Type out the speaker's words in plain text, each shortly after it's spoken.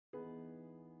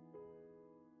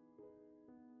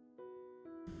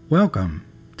Welcome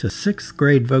to 6th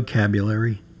grade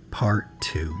vocabulary, Part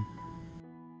 2.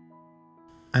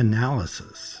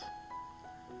 Analysis.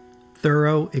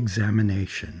 Thorough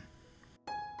examination.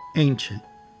 Ancient.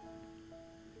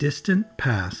 Distant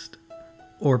past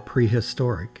or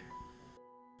prehistoric.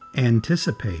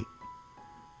 Anticipate.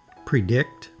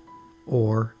 Predict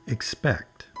or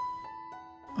expect.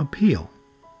 Appeal.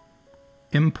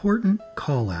 Important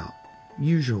call out,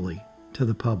 usually to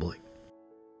the public.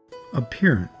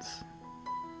 Appearance,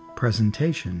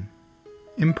 presentation,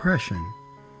 impression,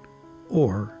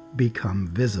 or become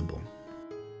visible.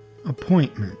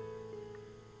 Appointment,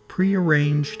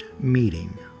 prearranged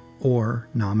meeting or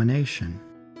nomination.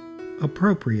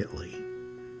 Appropriately,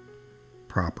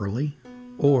 properly,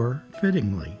 or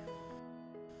fittingly.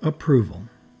 Approval,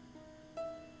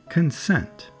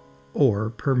 consent or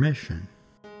permission.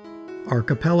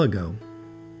 Archipelago,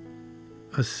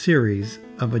 a series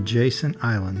of adjacent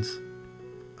islands,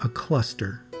 a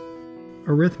cluster.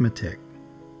 Arithmetic,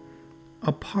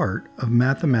 a part of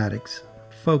mathematics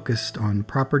focused on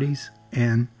properties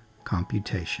and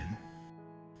computation.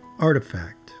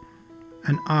 Artifact,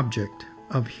 an object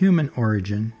of human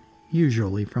origin,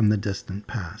 usually from the distant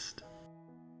past.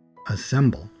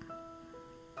 Assemble,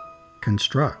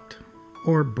 construct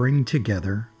or bring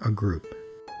together a group.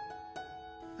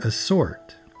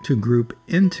 Assort, to group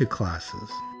into classes.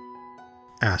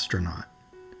 Astronaut,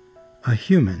 a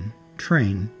human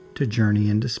trained to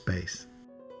journey into space.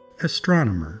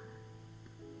 Astronomer,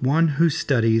 one who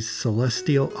studies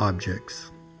celestial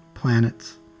objects,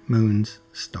 planets, moons,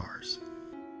 stars.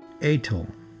 Atoll,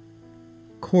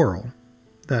 coral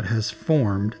that has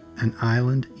formed an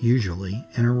island, usually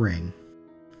in a ring.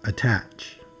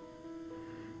 Attach,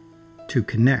 to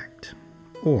connect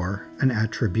or an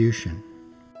attribution.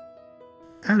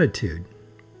 Attitude,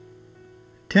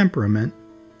 temperament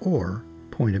or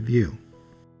point of view.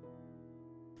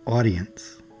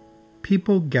 Audience,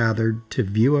 people gathered to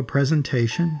view a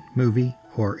presentation, movie,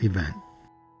 or event.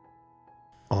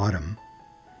 Autumn,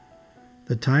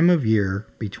 the time of year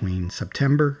between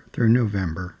September through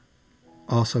November,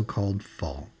 also called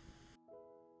fall.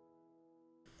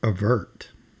 Avert,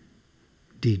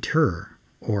 deter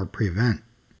or prevent.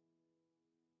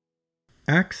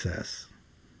 Access,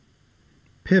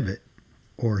 pivot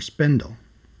or spindle.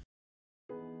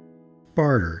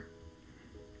 Barter,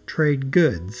 trade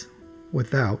goods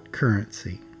without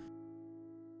currency.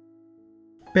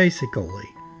 Basically,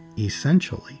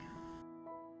 essentially.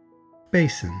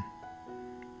 Basin,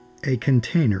 a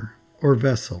container or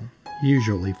vessel,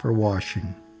 usually for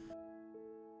washing.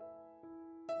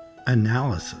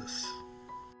 Analysis.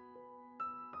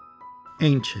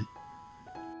 Ancient.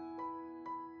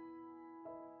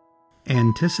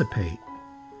 Anticipate.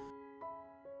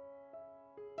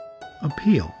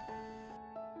 Appeal.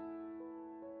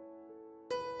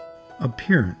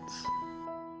 Appearance.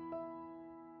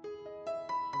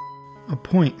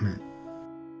 Appointment.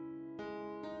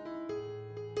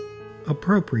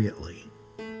 Appropriately.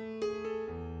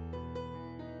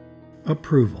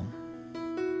 Approval.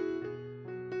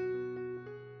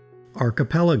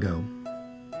 Archipelago.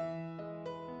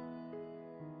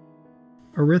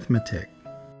 Arithmetic.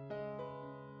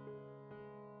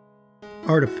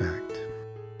 Artifact.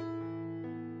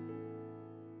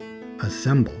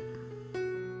 Assemble.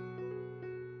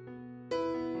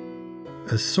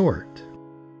 Assort.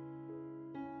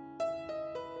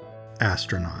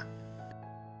 Astronaut.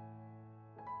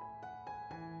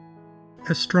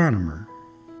 Astronomer.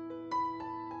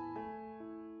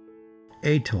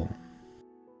 Atoll.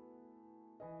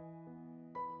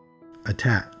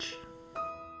 Attach.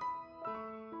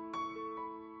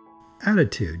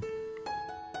 Attitude.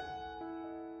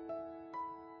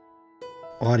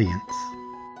 Audience.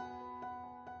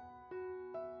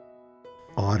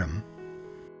 Autumn.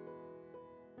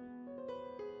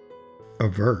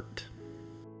 Avert.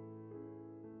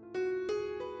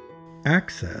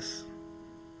 Access.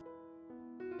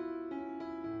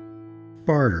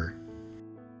 Barter.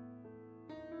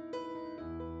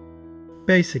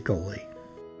 Basically.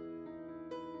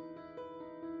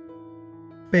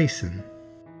 Basin.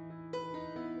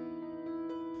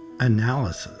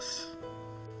 Analysis.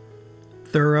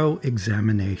 Thorough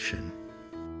examination.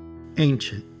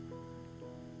 Ancient.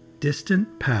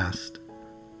 Distant past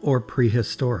or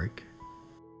prehistoric.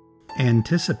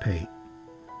 Anticipate.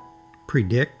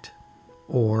 Predict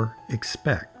or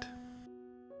expect.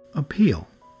 Appeal.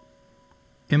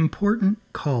 Important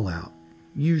call out,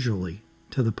 usually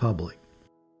to the public.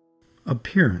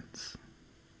 Appearance.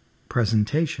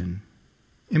 Presentation.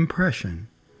 Impression.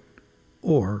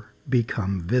 Or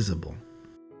become visible.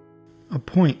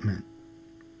 Appointment.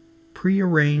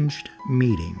 prearranged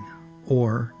meeting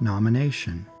or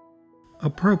nomination,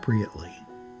 appropriately,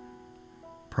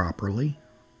 properly,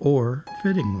 or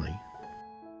fittingly.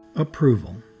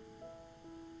 Approval,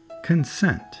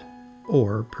 consent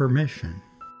or permission.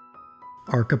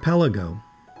 Archipelago,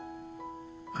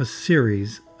 a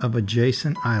series of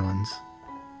adjacent islands,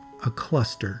 a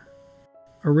cluster.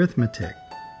 Arithmetic,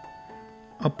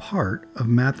 a part of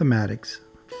mathematics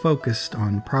focused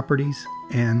on properties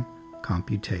and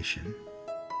computation.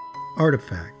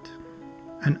 Artifact,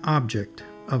 an object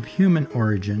of human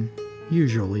origin,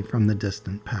 usually from the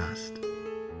distant past.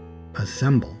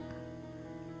 Assemble,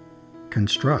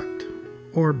 construct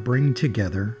or bring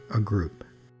together a group.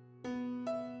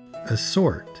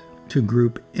 Assort, to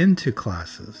group into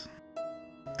classes.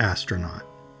 Astronaut,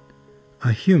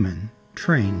 a human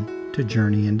trained to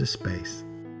journey into space.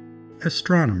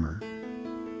 Astronomer,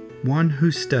 one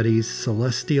who studies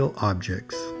celestial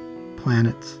objects,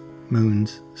 planets,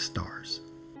 moons, stars.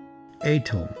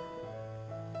 Atoll,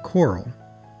 coral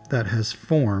that has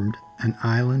formed an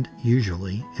island,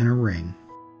 usually in a ring.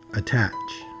 Attach,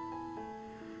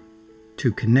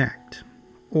 to connect,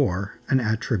 or an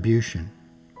attribution.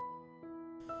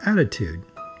 Attitude,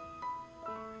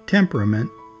 temperament,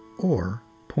 or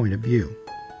point of view.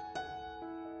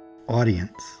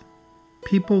 Audience,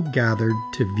 people gathered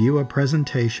to view a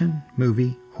presentation,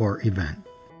 movie, or event.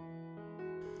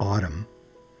 Autumn,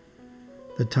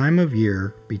 the time of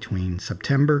year between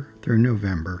September through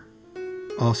November,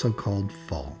 also called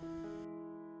fall.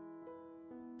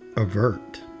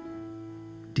 Avert,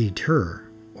 deter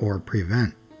or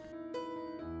prevent.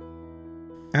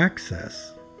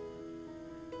 Axis,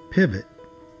 pivot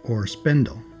or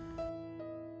spindle.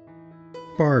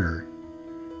 Barter,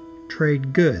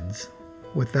 trade goods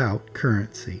without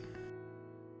currency.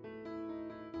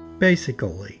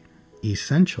 Basically,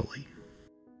 essentially.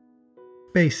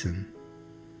 Basin,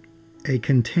 a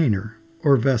container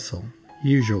or vessel,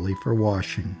 usually for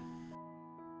washing.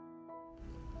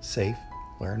 Safe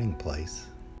learning place.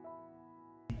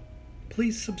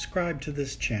 Please subscribe to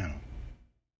this channel.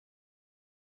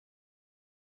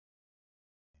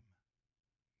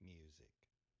 Music,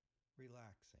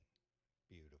 relaxing,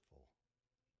 beautiful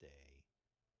day.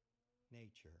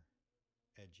 Nature,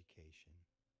 education,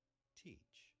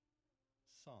 teach,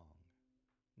 song,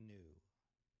 new.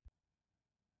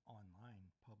 Online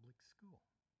public school,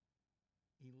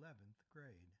 11th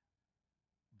grade,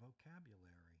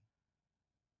 vocabulary.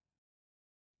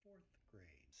 4th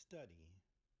grade, study,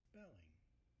 spelling,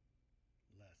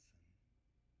 lesson,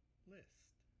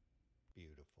 list.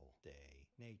 Beautiful day,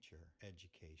 nature,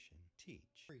 education,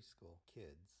 teach, preschool,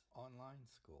 kids, online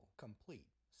school, complete,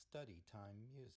 study time music.